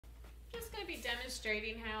be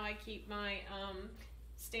demonstrating how I keep my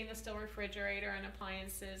stainless steel refrigerator and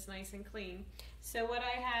appliances nice and clean. So what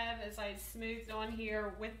I have is I smoothed on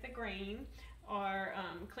here with the grain or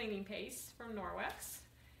cleaning paste from Norwex.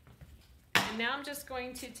 And now I'm just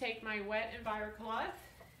going to take my wet EnviroCloth,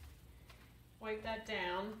 wipe that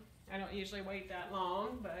down. I don't usually wait that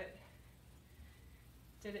long, but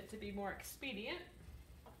did it to be more expedient.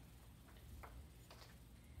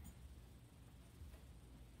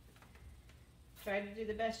 Try to do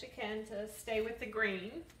the best you can to stay with the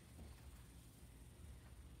green.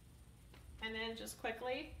 And then just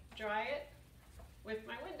quickly dry it with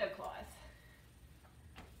my window cloth.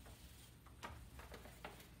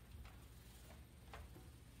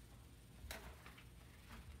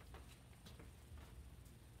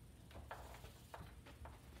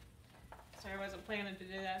 So I wasn't planning to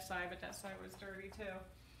do that side, but that side was dirty too.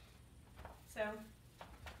 So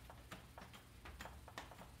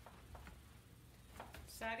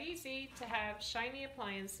it's that easy to have shiny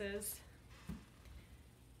appliances